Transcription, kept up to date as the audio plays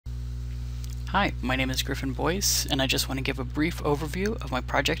Hi, my name is Griffin Boyce, and I just want to give a brief overview of my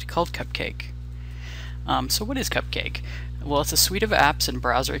project called Cupcake. So what is Cupcake? Well, it's a suite of apps and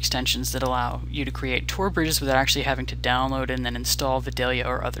browser extensions that allow you to create Tor bridges without actually having to download and then install Vidalia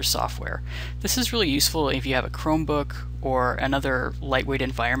or other software. This is really useful if you have a Chromebook or another lightweight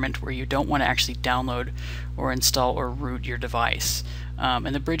environment where you don't want to actually download or install or root your device.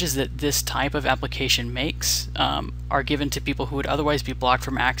 And the bridges that this type of application makes are given to people who would otherwise be blocked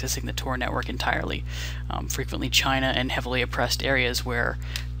from accessing the Tor network entirely, frequently China and heavily oppressed areas where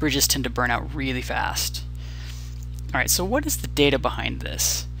bridges tend to burn out really fast. Alright, so what is the data behind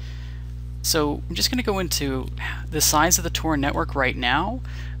this? So I'm just going to go into the size of the Tor network right now,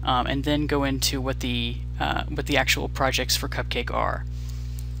 and then go into what the actual projects for Cupcake are.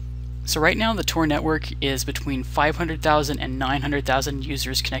 So right now the Tor network is between 500,000 and 900,000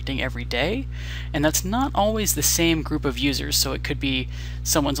 users connecting every day, and that's not always the same group of users, so it could be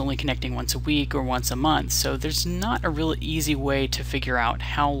someone's only connecting once a week or once a month, so there's not a real easy way to figure out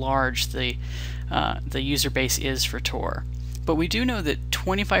how large the user base is for Tor. But we do know that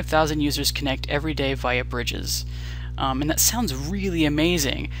 25,000 users connect every day via bridges, and that sounds really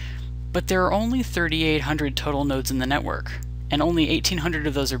amazing, but there are only 3,800 total nodes in the network, and only 1,800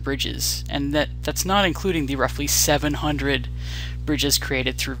 of those are bridges, and that's not including the roughly 700 bridges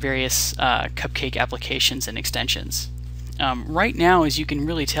created through various Cupcake applications and extensions. Right now, as you can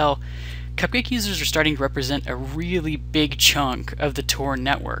really tell, Cupcake users are starting to represent a really big chunk of the Tor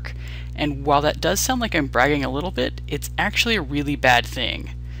network, and while that does sound like I'm bragging a little bit, it's actually a really bad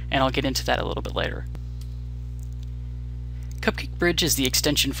thing, and I'll get into that a little bit later. Cupcake Bridge is the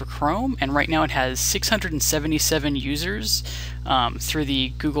extension for Chrome, and right now it has 677 users through the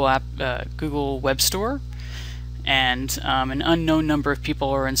Google Web Store, and an unknown number of people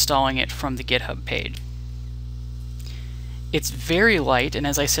are installing it from the GitHub page. It's very light, and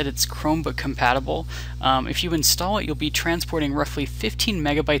as I said, it's Chromebook compatible. If you install it, you'll be transporting roughly 15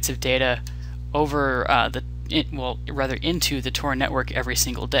 megabytes of data over into the Tor network every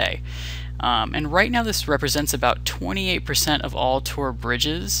single day. And right now this represents about 28% of all Tor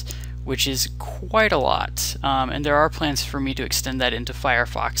bridges, which is quite a lot. And there are plans for me to extend that into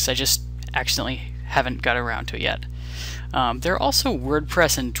Firefox. I just accidentally haven't got around to it yet. There are also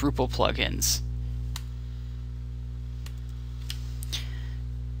WordPress and Drupal plugins.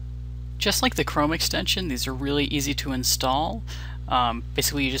 Just like the Chrome extension, these are really easy to install.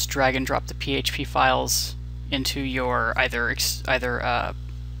 Basically, you just drag and drop the PHP files into your either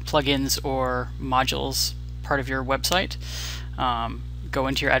plugins or modules part of your website. Go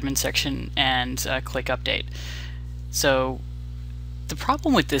into your admin section and click Update. So the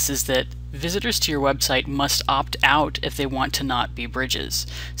problem with this is that visitors to your website must opt out if they want to not be bridges.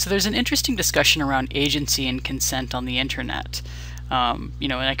 So there's an interesting discussion around agency and consent on the internet.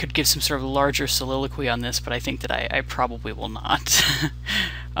 And I could give some sort of larger soliloquy on this, but I think that I probably will not.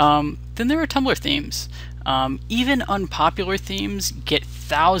 Then there are Tumblr themes. Even unpopular themes get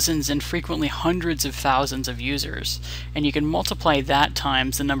thousands and frequently hundreds of thousands of users, and you can multiply that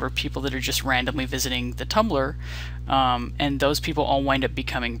times the number of people that are just randomly visiting the Tumblr, and those people all wind up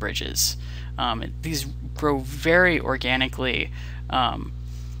becoming bridges. These grow very organically.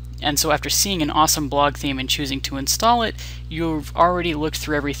 And so after seeing an awesome blog theme and choosing to install it, you've already looked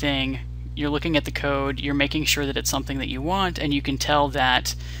through everything, you're looking at the code, you're making sure that it's something that you want, and you can tell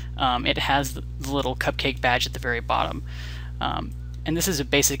that it has the little Cupcake badge at the very bottom. And this is a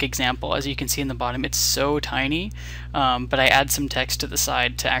basic example. As you can see in the bottom, it's so tiny, but I add some text to the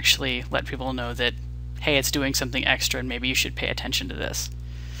side to actually let people know that, hey, it's doing something extra and maybe you should pay attention to this.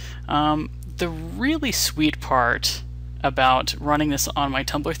 The really sweet part about running this on my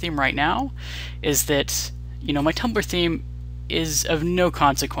Tumblr theme right now is that, my Tumblr theme is of no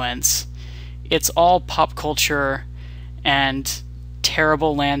consequence. It's all pop culture and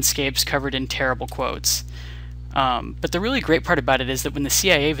terrible landscapes covered in terrible quotes. But the really great part about it is that when the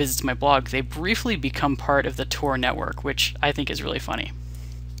CIA visits my blog, they briefly become part of the Tor network, which I think is really funny.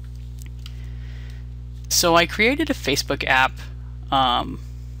 So I created a Facebook app.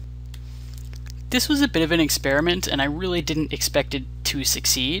 This was a bit of an experiment, and I really didn't expect it to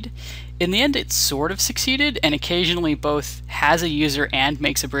succeed. In the end, it sort of succeeded, and occasionally both has a user and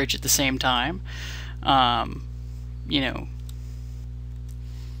makes a bridge at the same time. Facebook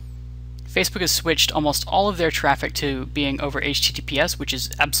has switched almost all of their traffic to being over HTTPS, which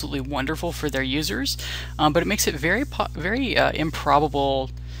is absolutely wonderful for their users, but it makes it very improbable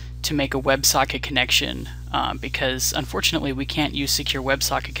to make a WebSocket connection, because unfortunately we can't use secure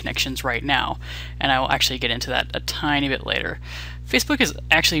WebSocket connections right now, and I will actually get into that a tiny bit later. Facebook is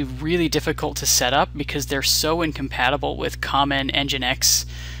actually really difficult to set up because they're so incompatible with common Nginx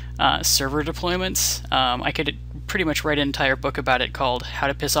server deployments. I could pretty much write an entire book about it called How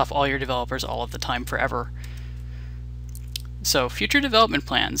to Piss Off All Your Developers All of the Time Forever. So future development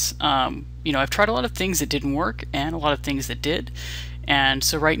plans. I've tried a lot of things that didn't work and a lot of things that did. And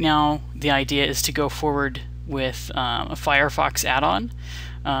so right now the idea is to go forward with a Firefox add-on,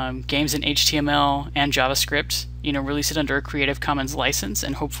 games in HTML and JavaScript, release it under a Creative Commons license,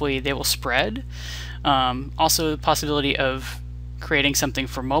 and hopefully they will spread. Also the possibility of creating something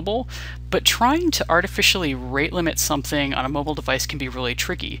for mobile, but trying to artificially rate limit something on a mobile device can be really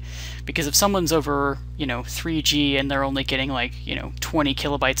tricky, because if someone's over 3G and they're only getting 20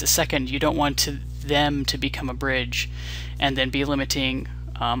 kilobytes a second, you don't want them to become a bridge and then be limiting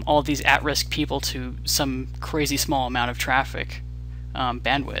all these at-risk people to some crazy small amount of traffic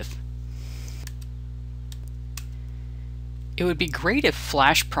bandwidth. It would be great if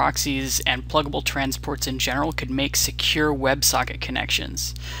Flash proxies and pluggable transports in general could make secure WebSocket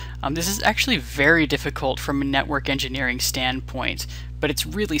connections. This is actually very difficult from a network engineering standpoint, but it's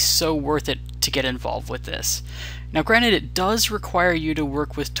really so worth it to get involved with this. Now granted, it does require you to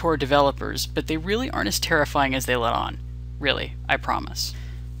work with Tor developers, but they really aren't as terrifying as they let on. Really, I promise.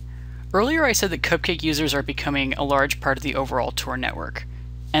 Earlier I said that Cupcake users are becoming a large part of the overall Tor network,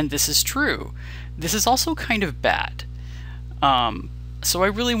 and this is true. This is also kind of bad. So I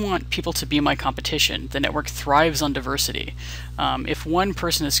really want people to be my competition. The network thrives on diversity. If one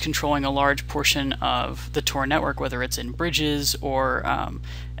person is controlling a large portion of the Tor network, whether it's in bridges or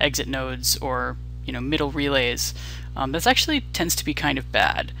exit nodes or middle relays, this actually tends to be kind of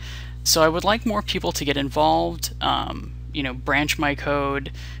bad. So I would like more people to get involved, branch my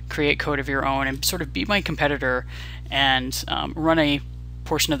code, create code of your own, and sort of be my competitor and run a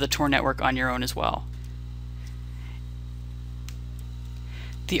portion of the Tor network on your own as well.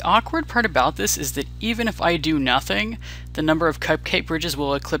 The awkward part about this is that even if I do nothing, the number of Cupcake bridges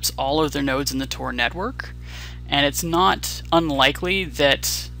will eclipse all of their nodes in the Tor network, and it's not unlikely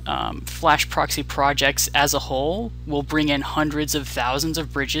that Flash proxy projects as a whole will bring in hundreds of thousands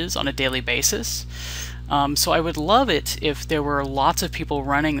of bridges on a daily basis. So I would love it if there were lots of people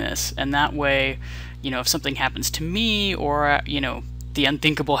running this, and that way, if something happens to me or the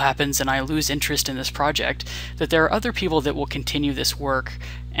unthinkable happens and I lose interest in this project, that there are other people that will continue this work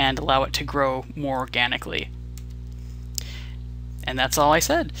and allow it to grow more organically. And that's all I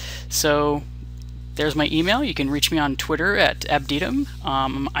said. So there's my email. You can reach me on Twitter at Abditum.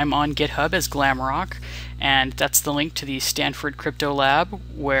 I'm on GitHub as Glamrock, and that's the link to the Stanford Crypto Lab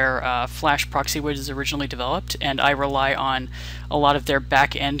where Flash Proxy was originally developed, and I rely on a lot of their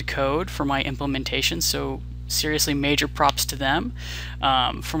back-end code for my implementation, so seriously major props to them.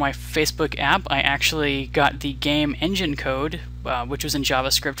 For my Facebook app, I actually got the game engine code, which was in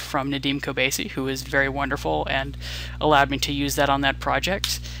JavaScript, from Nadim Kobesi, who is very wonderful and allowed me to use that on that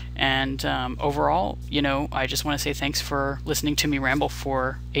project. And overall, I just want to say thanks for listening to me ramble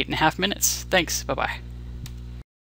for 8.5 minutes. Thanks. Bye-bye.